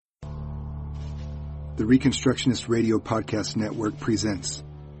the Reconstructionist Radio Podcast Network presents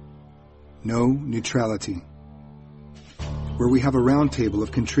No Neutrality, where we have a roundtable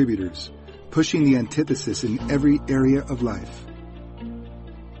of contributors pushing the antithesis in every area of life.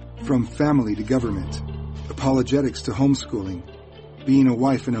 From family to government, apologetics to homeschooling, being a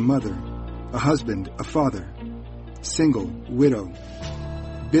wife and a mother, a husband, a father, single, widow,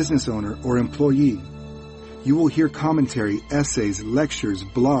 business owner, or employee. You will hear commentary, essays, lectures,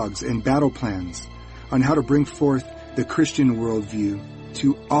 blogs, and battle plans on how to bring forth the Christian worldview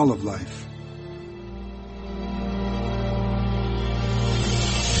to all of life.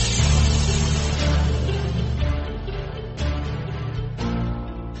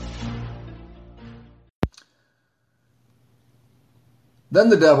 Then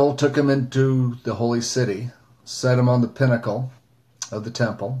the devil took him into the holy city, set him on the pinnacle of the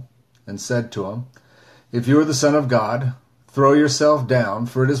temple, and said to him, "If you are the Son of God, throw yourself down,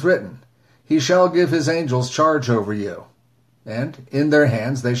 for it is written, He shall give his angels charge over you, and in their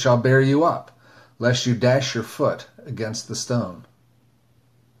hands they shall bear you up, lest you dash your foot against the stone."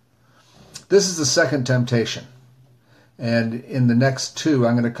 This is the second temptation, and in the next two,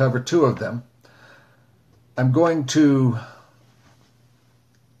 I'm going to cover two of them. I'm going to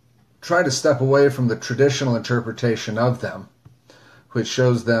try to step away from the traditional interpretation of them, which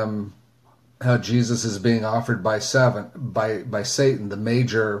shows them how Jesus is being offered by Satan, the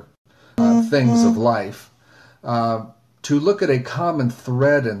major things of life, to look at a common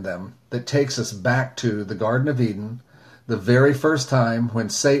thread in them that takes us back to the Garden of Eden, the very first time when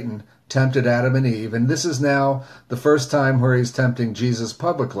Satan tempted Adam and Eve, and this is now the first time where he's tempting Jesus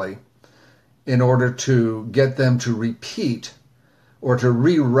publicly in order to get them to repeat or to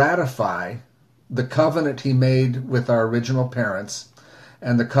re-ratify the covenant he made with our original parents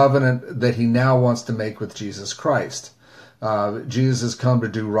and the covenant that he now wants to make with Jesus Christ. Jesus has come to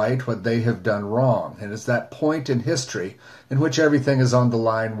do right what they have done wrong. And it's that point in history in which everything is on the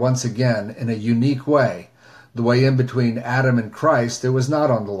line once again in a unique way. The way in between Adam and Christ, it was not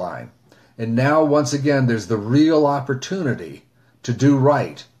on the line. And now, once again, there's the real opportunity to do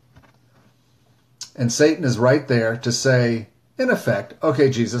right. And Satan is right there to say, in effect, okay,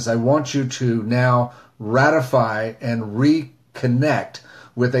 Jesus, I want you to now ratify and reconnect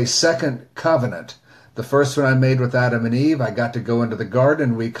with a second covenant. The first one I made with Adam and Eve, I got to go into the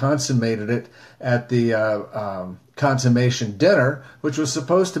garden. We consummated it at the consummation dinner, which was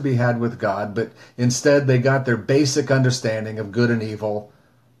supposed to be had with God, but instead they got their basic understanding of good and evil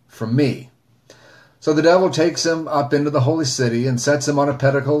from me. So the devil takes him up into the holy city and sets him on a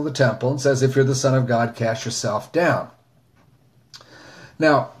pinnacle of the temple and says, "If you're the Son of God, cast yourself down."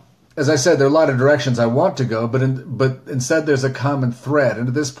 Now, as I said, there are a lot of directions I want to go, but instead there's a common thread. And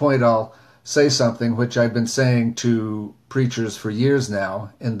at this point, I'll say something which I've been saying to preachers for years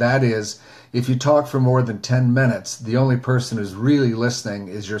now, and that is, if you talk for more than 10 minutes, the only person who's really listening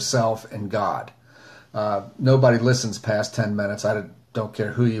is yourself and God. Nobody listens past 10 minutes. I don't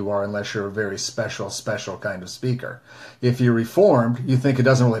care who you are unless you're a very special kind of speaker. If you're Reformed, you think it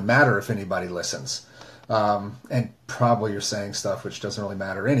doesn't really matter if anybody listens. And probably you're saying stuff which doesn't really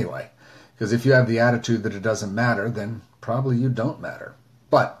matter anyway. Because if you have the attitude that it doesn't matter, then probably you don't matter.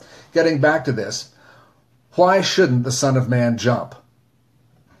 But getting back to this, why shouldn't the Son of Man jump?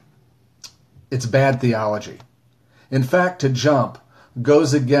 It's bad theology. In fact, to jump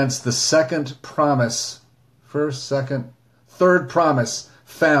goes against the third promise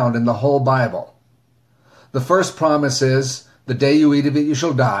found in the whole Bible. The first promise is, the day you eat of it, you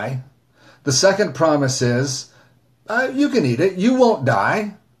shall die. The second promise is, you can eat it, you won't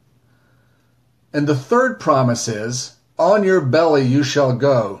die. And the third promise is, on your belly you shall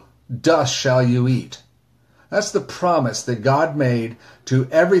go, dust shall you eat. That's the promise that God made to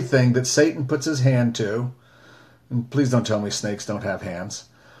everything that Satan puts his hand to. And please don't tell me snakes don't have hands.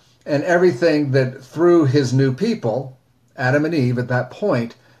 And everything that through his new people, Adam and Eve at that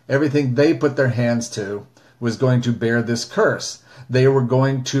point, everything they put their hands to was going to bear this curse. They were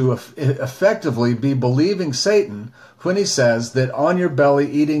going to effectively be believing Satan when he says that on your belly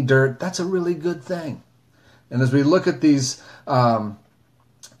eating dirt, that's a really good thing. And as we look at these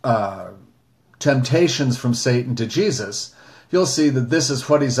temptations from Satan to Jesus, you'll see that this is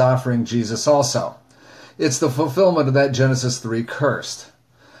what he's offering Jesus also. It's the fulfillment of that Genesis 3 curse.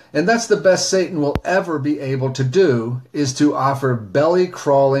 And that's the best Satan will ever be able to do, is to offer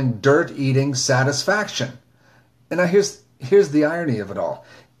belly-crawling, dirt-eating satisfaction. And now here's the irony of it all.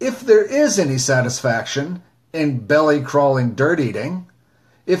 If there is any satisfaction in belly-crawling, dirt-eating,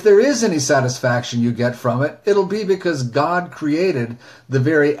 if there is any satisfaction you get from it, it'll be because God created the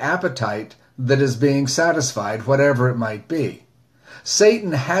very appetite that is being satisfied, whatever it might be.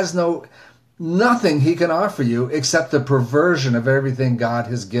 Satan has no nothing he can offer you except the perversion of everything God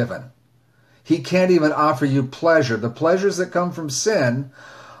has given. He can't even offer you pleasure. The pleasures that come from sin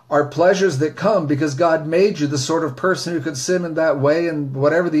are pleasures that come because God made you the sort of person who could sin in that way, and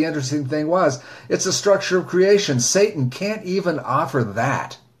whatever the interesting thing was. It's the structure of creation. Satan can't even offer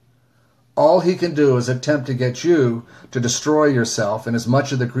that. All he can do is attempt to get you to destroy yourself and as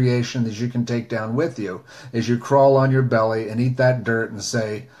much of the creation as you can take down with you as you crawl on your belly and eat that dirt and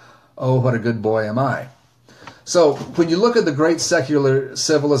say, "Oh, what a good boy am I." So when you look at the great secular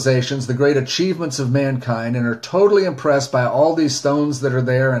civilizations, the great achievements of mankind, and are totally impressed by all these stones that are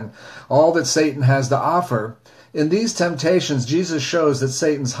there and all that Satan has to offer, in these temptations, Jesus shows that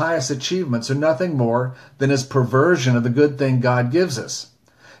Satan's highest achievements are nothing more than his perversion of the good thing God gives us.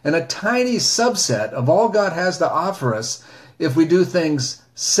 And a tiny subset of all God has to offer us, if we do things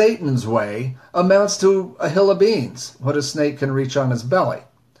Satan's way, amounts to a hill of beans, what a snake can reach on his belly.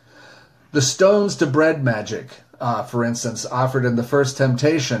 The stones to bread magic, for instance, offered in the first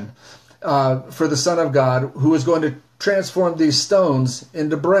temptation for the Son of God, who was going to transform these stones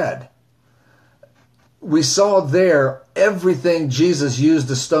into bread. We saw there everything Jesus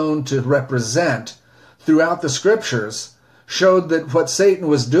used a stone to represent throughout the Scriptures showed that what Satan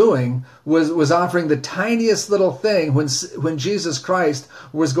was doing was offering the tiniest little thing when Jesus Christ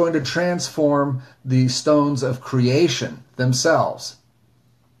was going to transform the stones of creation themselves.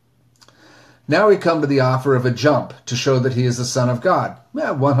 Now we come to the offer of a jump to show that he is the Son of God.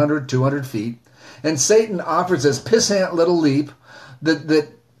 100, 200 feet. And Satan offers this pissant little leap that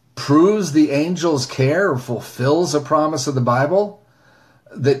proves the angel's care or fulfills a promise of the Bible,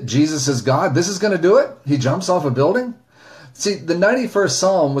 that Jesus is God. This is going to do it? He jumps off a building? See, the 91st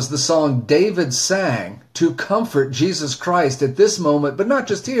Psalm was the song David sang to comfort Jesus Christ at this moment, but not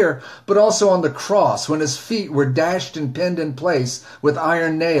just here, but also on the cross when his feet were dashed and pinned in place with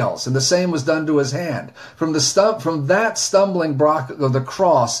iron nails, and the same was done to his hand. From that stumbling block of the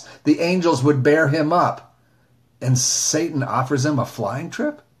cross, the angels would bear him up, and Satan offers him a flying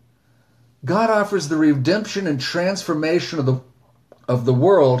trip? God offers the redemption and transformation of the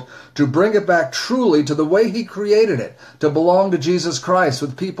world to bring it back truly to the way he created it, to belong to Jesus Christ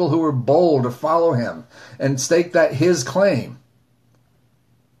with people who are bold to follow him and stake that his claim.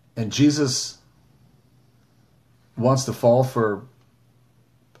 And Jesus wants to fall for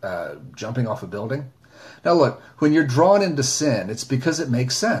jumping off a building? Now look, when you're drawn into sin, it's because it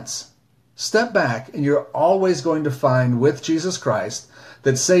makes sense. Step back and you're always going to find with Jesus Christ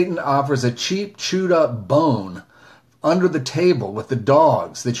that Satan offers a cheap, chewed up bone under the table with the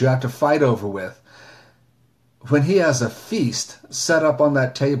dogs that you have to fight over with, when he has a feast set up on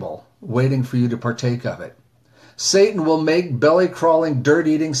that table waiting for you to partake of it. Satan will make belly-crawling,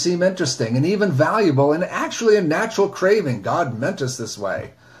 dirt-eating seem interesting and even valuable and actually a natural craving. God meant us this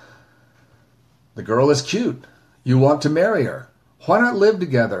way. The girl is cute. You want to marry her. Why not live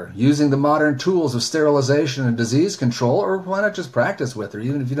together using the modern tools of sterilization and disease control, or why not just practice with her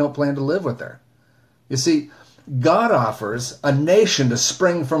even if you don't plan to live with her? You see, God offers a nation to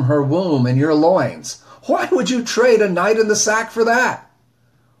spring from her womb in your loins. Why would you trade a night in the sack for that?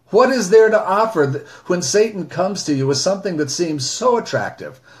 What is there to offer when Satan comes to you with something that seems so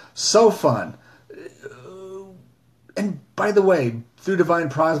attractive, so fun? And by the way, through divine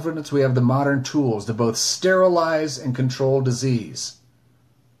providence, we have the modern tools to both sterilize and control disease.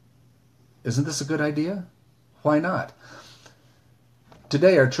 Isn't this a good idea? Why not?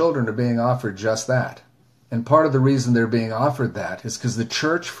 Today, our children are being offered just that. And part of the reason they're being offered that is because the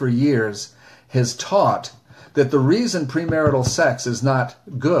church for years has taught that the reason premarital sex is not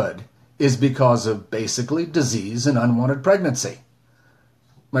good is because of basically disease and unwanted pregnancy.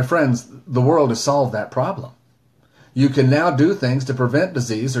 My friends, the world has solved that problem. You can now do things to prevent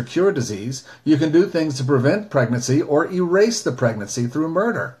disease or cure disease. You can do things to prevent pregnancy or erase the pregnancy through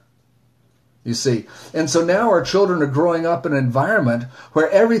murder. You see, and so now our children are growing up in an environment where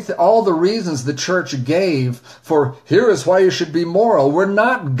all the reasons the church gave for here is why you should be moral were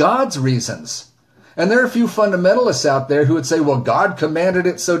not God's reasons. And there are a few fundamentalists out there who would say, well, God commanded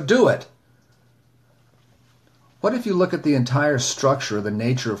it, so do it. What if you look at the entire structure, the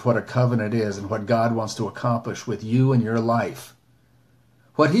nature of what a covenant is and what God wants to accomplish with you and your life?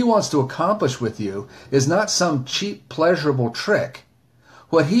 What he wants to accomplish with you is not some cheap, pleasurable trick.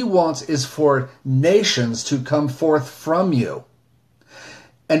 What he wants is for nations to come forth from you.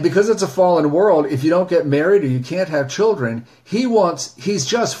 And because it's a fallen world, if you don't get married or you can't have children, he's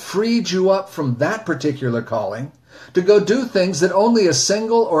just freed you up from that particular calling to go do things that only a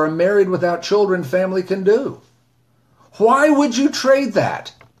single or a married without children family can do. Why would you trade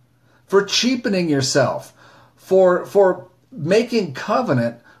that for cheapening yourself, for making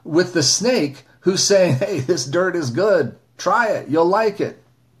covenant with the snake who's saying, hey, this dirt is good. Try it. You'll like it.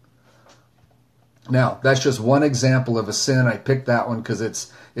 Now, that's just one example of a sin. I picked that one because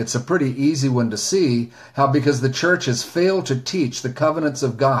it's a pretty easy one to see how, because the church has failed to teach the covenants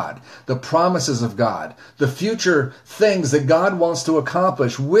of God, the promises of God, the future things that God wants to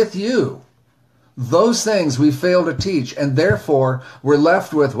accomplish with you. Those things we fail to teach, and therefore we're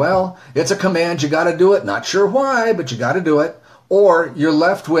left with, well, it's a command, you got to do it. Not sure why, but you got to do it. Or you're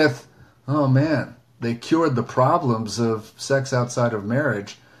left with, oh man, they cured the problems of sex outside of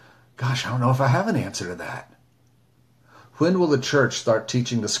marriage. Gosh, I don't know if I have an answer to that. When will the church start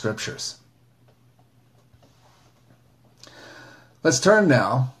teaching the scriptures? Let's turn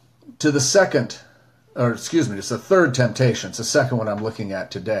now to the third temptation. It's the second one I'm looking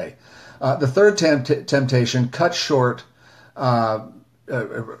at today. The third temptation cuts short,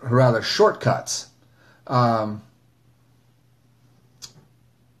 shortcuts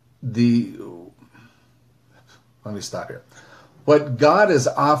let me stop here. What God is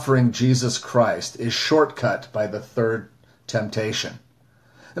offering Jesus Christ is shortcut by the third temptation.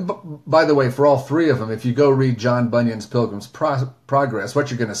 And by the way, for all three of them, if you go read John Bunyan's Pilgrim's Progress, what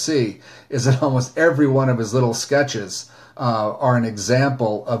you're going to see is that almost every one of his little sketches are an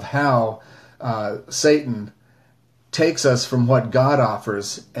example of how Satan takes us from what God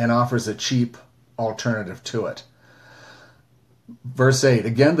offers and offers a cheap alternative to it. Verse 8,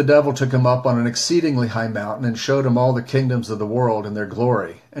 again the devil took him up on an exceedingly high mountain and showed him all the kingdoms of the world and their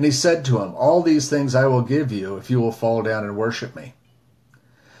glory. And he said to him, all these things I will give you if you will fall down and worship me.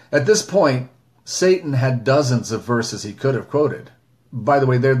 At this point, Satan had dozens of verses he could have quoted. By the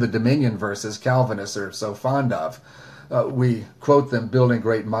way, they're the dominion verses Calvinists are so fond of. We quote them building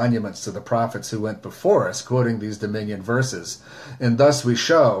great monuments to the prophets who went before us, quoting these dominion verses. And thus we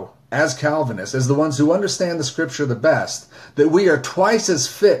show, as Calvinists, as the ones who understand the scripture the best, that we are twice as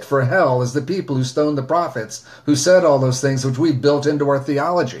fit for hell as the people who stoned the prophets, who said all those things which we built into our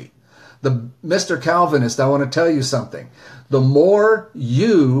theology. Mr. Calvinist, I want to tell you something. The more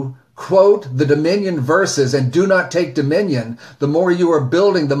you quote the dominion verses and do not take dominion, the more you are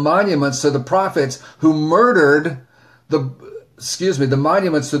building the monuments to the prophets who murdered the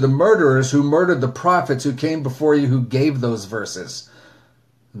monuments to the murderers who murdered the prophets who came before you, who gave those verses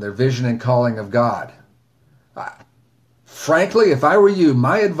and their vision and calling of God. Frankly, if I were you,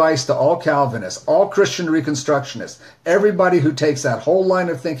 my advice to all Calvinists, all Christian Reconstructionists, everybody who takes that whole line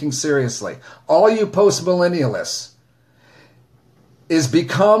of thinking seriously, all you post-millennialists, is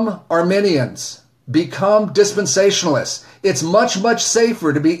become Arminians, become dispensationalists. It's much, much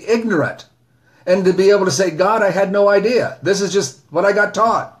safer to be ignorant and to be able to say, God, I had no idea. This is just what I got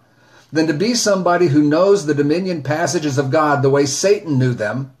taught. Than to be somebody who knows the dominion passages of God the way Satan knew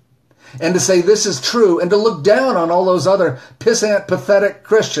them, and to say this is true, and to look down on all those other pissant, pathetic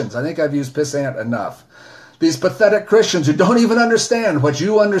Christians. I think I've used pissant enough. These pathetic Christians who don't even understand what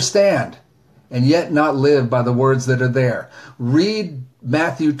you understand, and yet not live by the words that are there. Read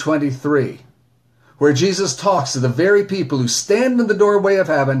Matthew 23. Where Jesus talks to the very people who stand in the doorway of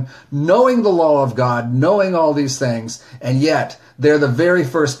heaven, knowing the law of God, knowing all these things, and yet they're the very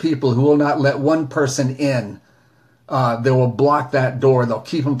first people who will not let one person in. They will block that door. They'll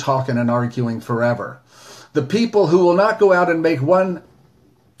keep them talking and arguing forever. The people who will not go out and make one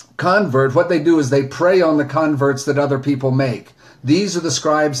convert, what they do is they prey on the converts that other people make. These are the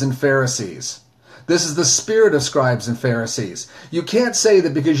scribes and Pharisees. This is the spirit of scribes and Pharisees. You can't say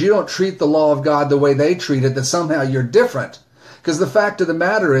that because you don't treat the law of God the way they treat it, that somehow you're different. Because the fact of the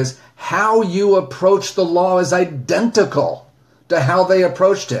matter is, how you approach the law is identical to how they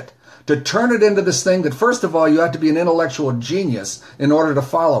approached it. To turn it into this thing that, first of all, you have to be an intellectual genius in order to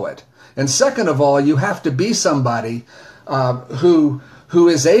follow it. And second of all, you have to be somebody who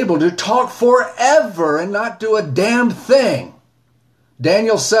is able to talk forever and not do a damned thing.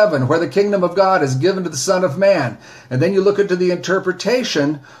 Daniel 7, where the kingdom of God is given to the Son of Man. And then you look into the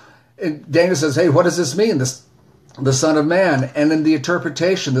interpretation, and Daniel says, hey, what does this mean, the Son of Man? And in the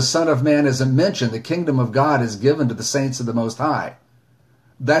interpretation, the Son of Man isn't mentioned. The kingdom of God is given to the saints of the Most High.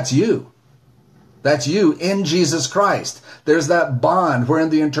 That's you. That's you in Jesus Christ. There's that bond where in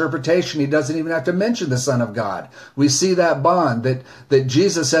the interpretation he doesn't even have to mention the Son of God. We see that bond that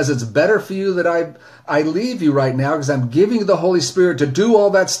Jesus says it's better for you that I leave you right now because I'm giving you the Holy Spirit to do all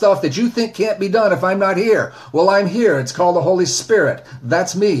that stuff that you think can't be done if I'm not here. Well, I'm here. It's called the Holy Spirit.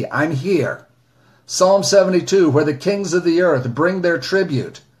 That's me. I'm here. Psalm 72, where the kings of the earth bring their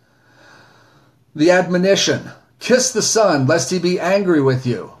tribute. The admonition, kiss the Son, lest he be angry with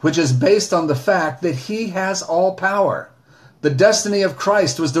you, which is based on the fact that he has all power. The destiny of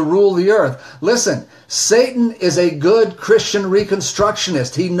Christ was to rule the earth. Listen, Satan is a good Christian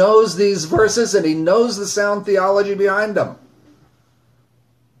reconstructionist. He knows these verses and he knows the sound theology behind them.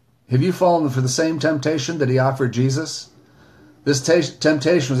 Have you fallen for the same temptation that he offered Jesus? This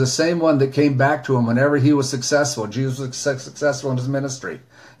temptation was the same one that came back to him whenever he was successful. Jesus was successful in his ministry,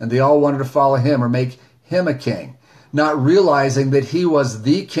 and they all wanted to follow him or make him a king, not realizing that he was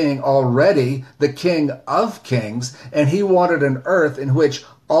the king already, the king of kings, and he wanted an earth in which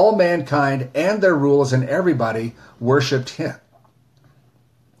all mankind and their rulers and everybody worshiped him.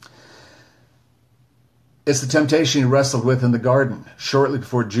 It's the temptation he wrestled with in the garden shortly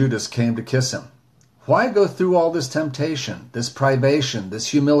before Judas came to kiss him. Why go through all this temptation, this privation, this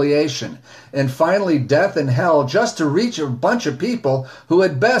humiliation, and finally death and hell just to reach a bunch of people who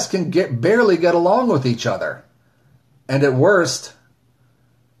at best can barely get along with each other? And at worst,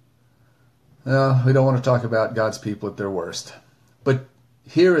 we don't want to talk about God's people at their worst. But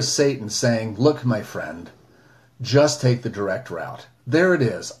here is Satan saying, look, my friend, just take the direct route. There it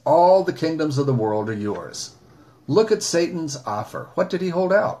is. All the kingdoms of the world are yours. Look at Satan's offer. What did he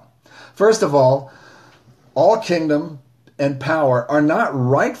hold out? First of all kingdom and power are not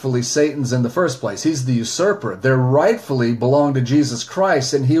rightfully Satan's in the first place. He's the usurper. They rightfully belong to Jesus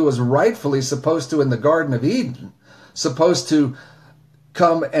Christ, and he was rightfully supposed to, in the Garden of Eden, supposed to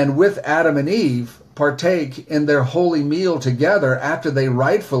come and with Adam and Eve partake in their holy meal together after they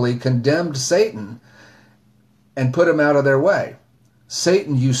rightfully condemned Satan and put him out of their way.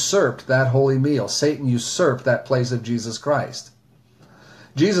 Satan usurped that holy meal. Satan usurped that place of Jesus Christ.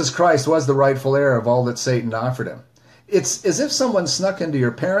 Jesus Christ was the rightful heir of all that Satan offered him. It's as if someone snuck into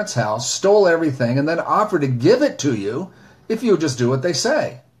your parents' house, stole everything, and then offered to give it to you if you just do what they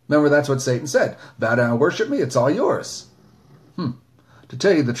say. Remember, that's what Satan said. Bow down and worship me, it's all yours. To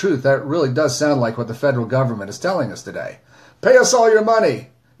tell you the truth, that really does sound like what the federal government is telling us today. Pay us all your money,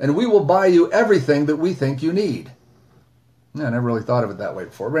 and we will buy you everything that we think you need. I never really thought of it that way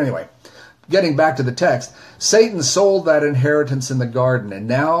before. But anyway, getting back to the text, Satan sold that inheritance in the garden, and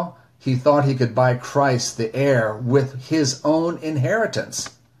now he thought he could buy Christ, the heir, with his own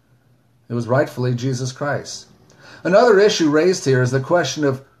inheritance. It was rightfully Jesus Christ. Another issue raised here is the question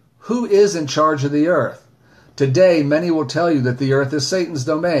of who is in charge of the earth. Today, many will tell you that the earth is Satan's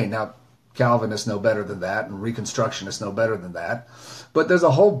domain. Now, Calvinists know better than that, and Reconstructionists know better than that. But there's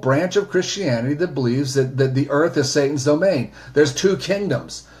a whole branch of Christianity that believes that the earth is Satan's domain. There's two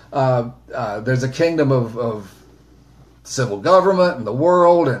kingdoms. There's a kingdom of civil government and the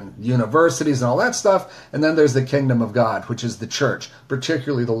world and universities and all that stuff. And then there's the kingdom of God, which is the church,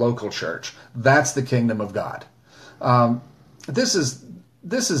 particularly the local church. That's the kingdom of God. This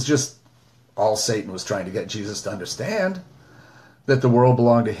is just all Satan was trying to get Jesus to understand, that the world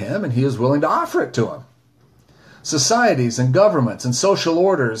belonged to him and he was willing to offer it to him. Societies and governments and social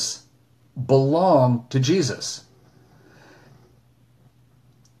orders belong to Jesus.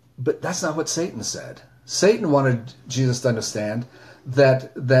 But that's not what Satan said. Satan wanted Jesus to understand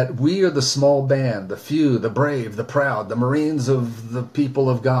that we are the small band, the few, the brave, the proud, the Marines of the people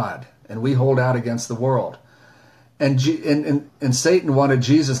of God, and we hold out against the world. And Satan wanted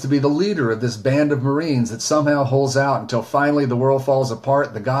Jesus to be the leader of this band of Marines that somehow holds out until finally the world falls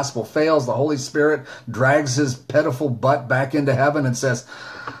apart, the gospel fails, the Holy Spirit drags his pitiful butt back into heaven and says,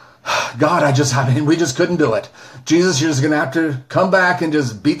 God, we just couldn't do it. Jesus, you're just going to have to come back and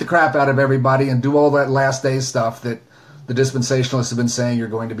just beat the crap out of everybody and do all that last day stuff that the dispensationalists have been saying you're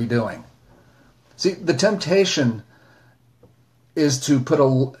going to be doing. See, the temptation is to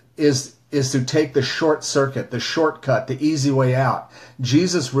take the short circuit, the shortcut, the easy way out.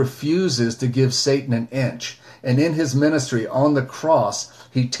 Jesus refuses to give Satan an inch. And in his ministry on the cross,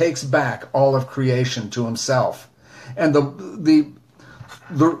 he takes back all of creation to himself. And the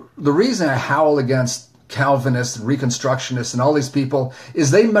reason I howl against Calvinists and Reconstructionists and all these people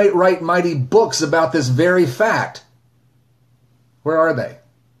is they might write mighty books about this very fact. Where are they?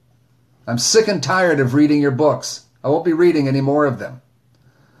 I'm sick and tired of reading your books. I won't be reading any more of them.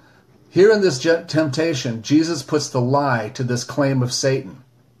 Here in this temptation, Jesus puts the lie to this claim of Satan.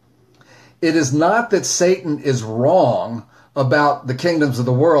 It is not that Satan is wrong about the kingdoms of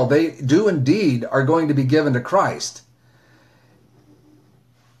the world. They do indeed are going to be given to Christ.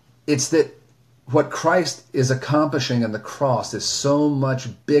 It's that what Christ is accomplishing in the cross is so much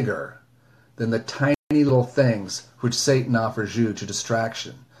bigger than the tiny little things which Satan offers you to distract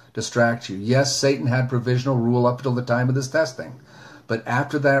you. Yes, Satan had provisional rule up until the time of this testing. But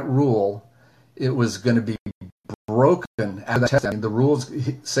after that rule, it was going to be broken. After that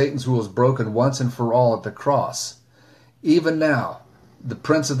testing, Satan's rule is broken once and for all at the cross. Even now, the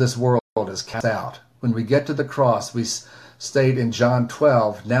prince of this world is cast out. When we get to the cross, state in John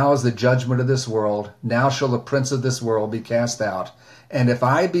 12, now is the judgment of this world, now shall the prince of this world be cast out. And if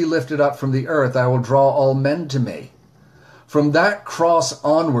I be lifted up from the earth, I will draw all men to me. From that cross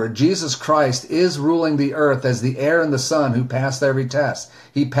onward, Jesus Christ is ruling the earth as the heir and the son who passed every test.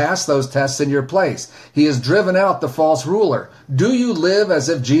 He passed those tests in your place. He has driven out the false ruler. Do you live as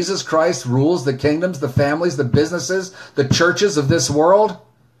if Jesus Christ rules the kingdoms, the families, the businesses, the churches of this world?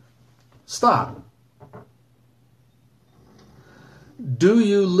 Stop. Do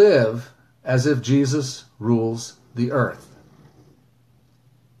you live as if Jesus rules the earth?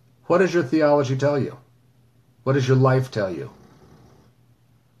 What does your theology tell you? What does your life tell you?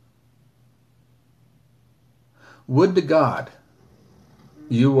 Would to God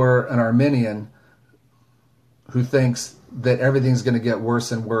you were an Arminian who thinks that everything's going to get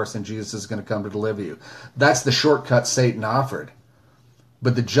worse and worse and Jesus is going to come to deliver you. That's the shortcut Satan offered.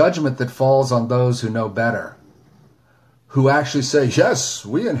 But the judgment that falls on those who know better, who actually say, yes,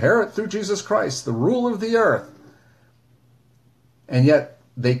 we inherit through Jesus Christ, the ruler of the earth. And yet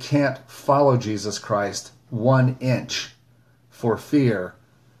they can't follow Jesus Christ 1 inch for fear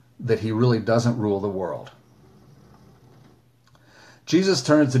that he really doesn't rule the world. Jesus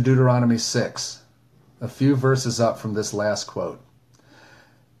turns to Deuteronomy 6, a few verses up from this last quote.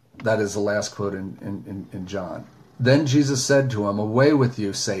 That is the last quote in John. Then Jesus said to him, away with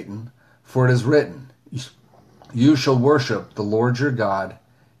you, Satan, for it is written, you shall worship the Lord your God,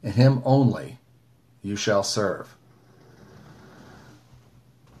 and him only you shall serve.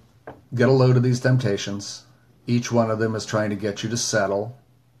 Get a load of these temptations. Each one of them is trying to get you to settle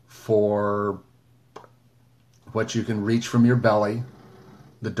for what you can reach from your belly.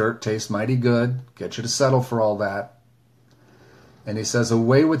 The dirt tastes mighty good. Get you to settle for all that. And he says,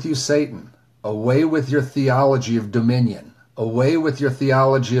 away with you, Satan. Away with your theology of dominion. Away with your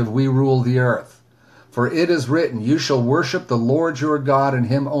theology of we rule the earth. For it is written, you shall worship the Lord your God, and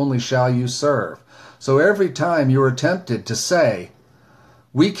him only shall you serve. So every time you are tempted to say,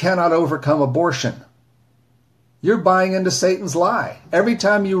 we cannot overcome abortion, you're buying into Satan's lie. Every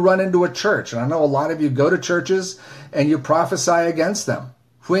time you run into a church, and I know a lot of you go to churches and you prophesy against them.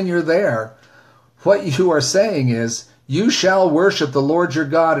 When you're there, what you are saying is, you shall worship the Lord your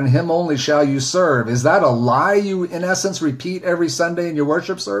God, and him only shall you serve. Is that a lie you, in essence, repeat every Sunday in your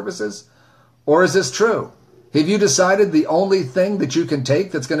worship services? Or is this true? Have you decided the only thing that you can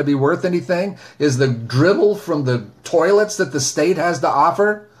take that's going to be worth anything is the dribble from the toilets that the state has to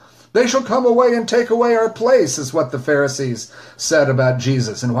offer? They shall come away and take away our place, is what the Pharisees said about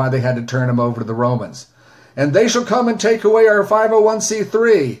Jesus and why they had to turn him over to the Romans. And they shall come and take away our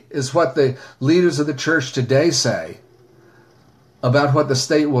 501c3, is what the leaders of the church today say about what the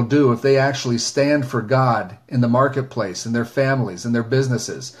state will do if they actually stand for God in the marketplace, in their families, in their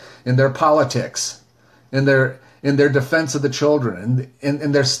businesses, in their politics, in their defense of the children,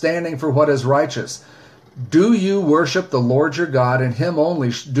 and they're standing for what is righteous. Do you worship the Lord your God, and him only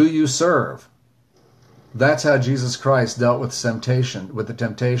do you serve? That's how Jesus Christ dealt with the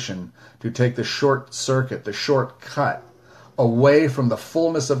temptation to take the short circuit, the shortcut away from the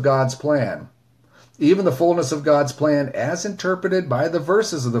fullness of God's plan. Even the fullness of God's plan as interpreted by the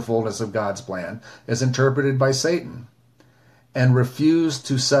verses of the fullness of God's plan, as interpreted by Satan, and refused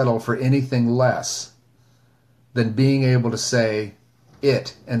to settle for anything less than being able to say,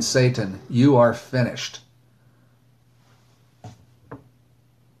 it and Satan, you are finished.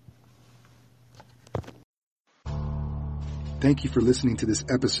 Thank you for listening to this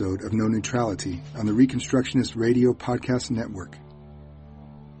episode of No Neutrality on the Reconstructionist Radio Podcast Network.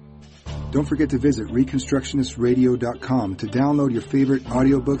 Don't forget to visit ReconstructionistRadio.com to download your favorite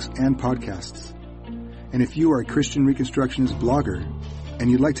audiobooks and podcasts. And if you are a Christian Reconstructionist blogger and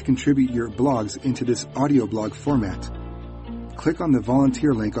you'd like to contribute your blogs into this audio blog format, click on the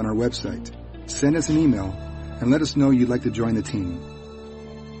volunteer link on our website, send us an email, and let us know you'd like to join the team.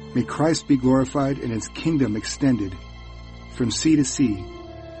 May Christ be glorified and his kingdom extended from sea to sea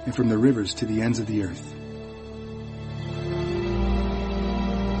and from the rivers to the ends of the earth.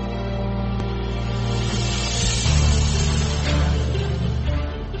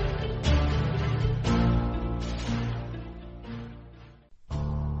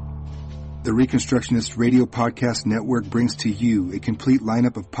 The Reconstructionist Radio Podcast Network brings to you a complete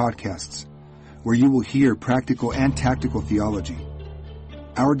lineup of podcasts where you will hear practical and tactical theology.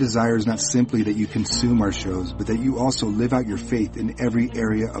 Our desire is not simply that you consume our shows, but that you also live out your faith in every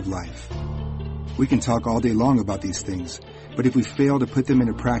area of life. We can talk all day long about these things, but if we fail to put them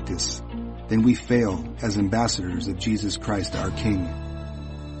into practice, then we fail as ambassadors of Jesus Christ, our King.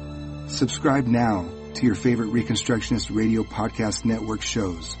 Subscribe now to your favorite Reconstructionist Radio Podcast Network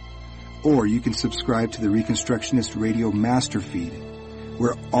shows, Or you can subscribe to the Reconstructionist Radio Master Feed,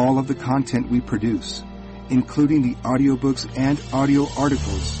 where all of the content we produce, including the audiobooks and audio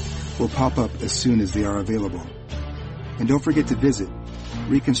articles, will pop up as soon as they are available. And don't forget to visit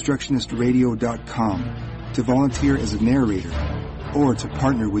ReconstructionistRadio.com to volunteer as a narrator or to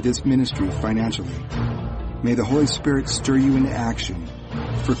partner with this ministry financially. May the Holy Spirit stir you into action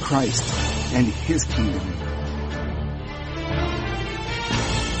for Christ and His kingdom.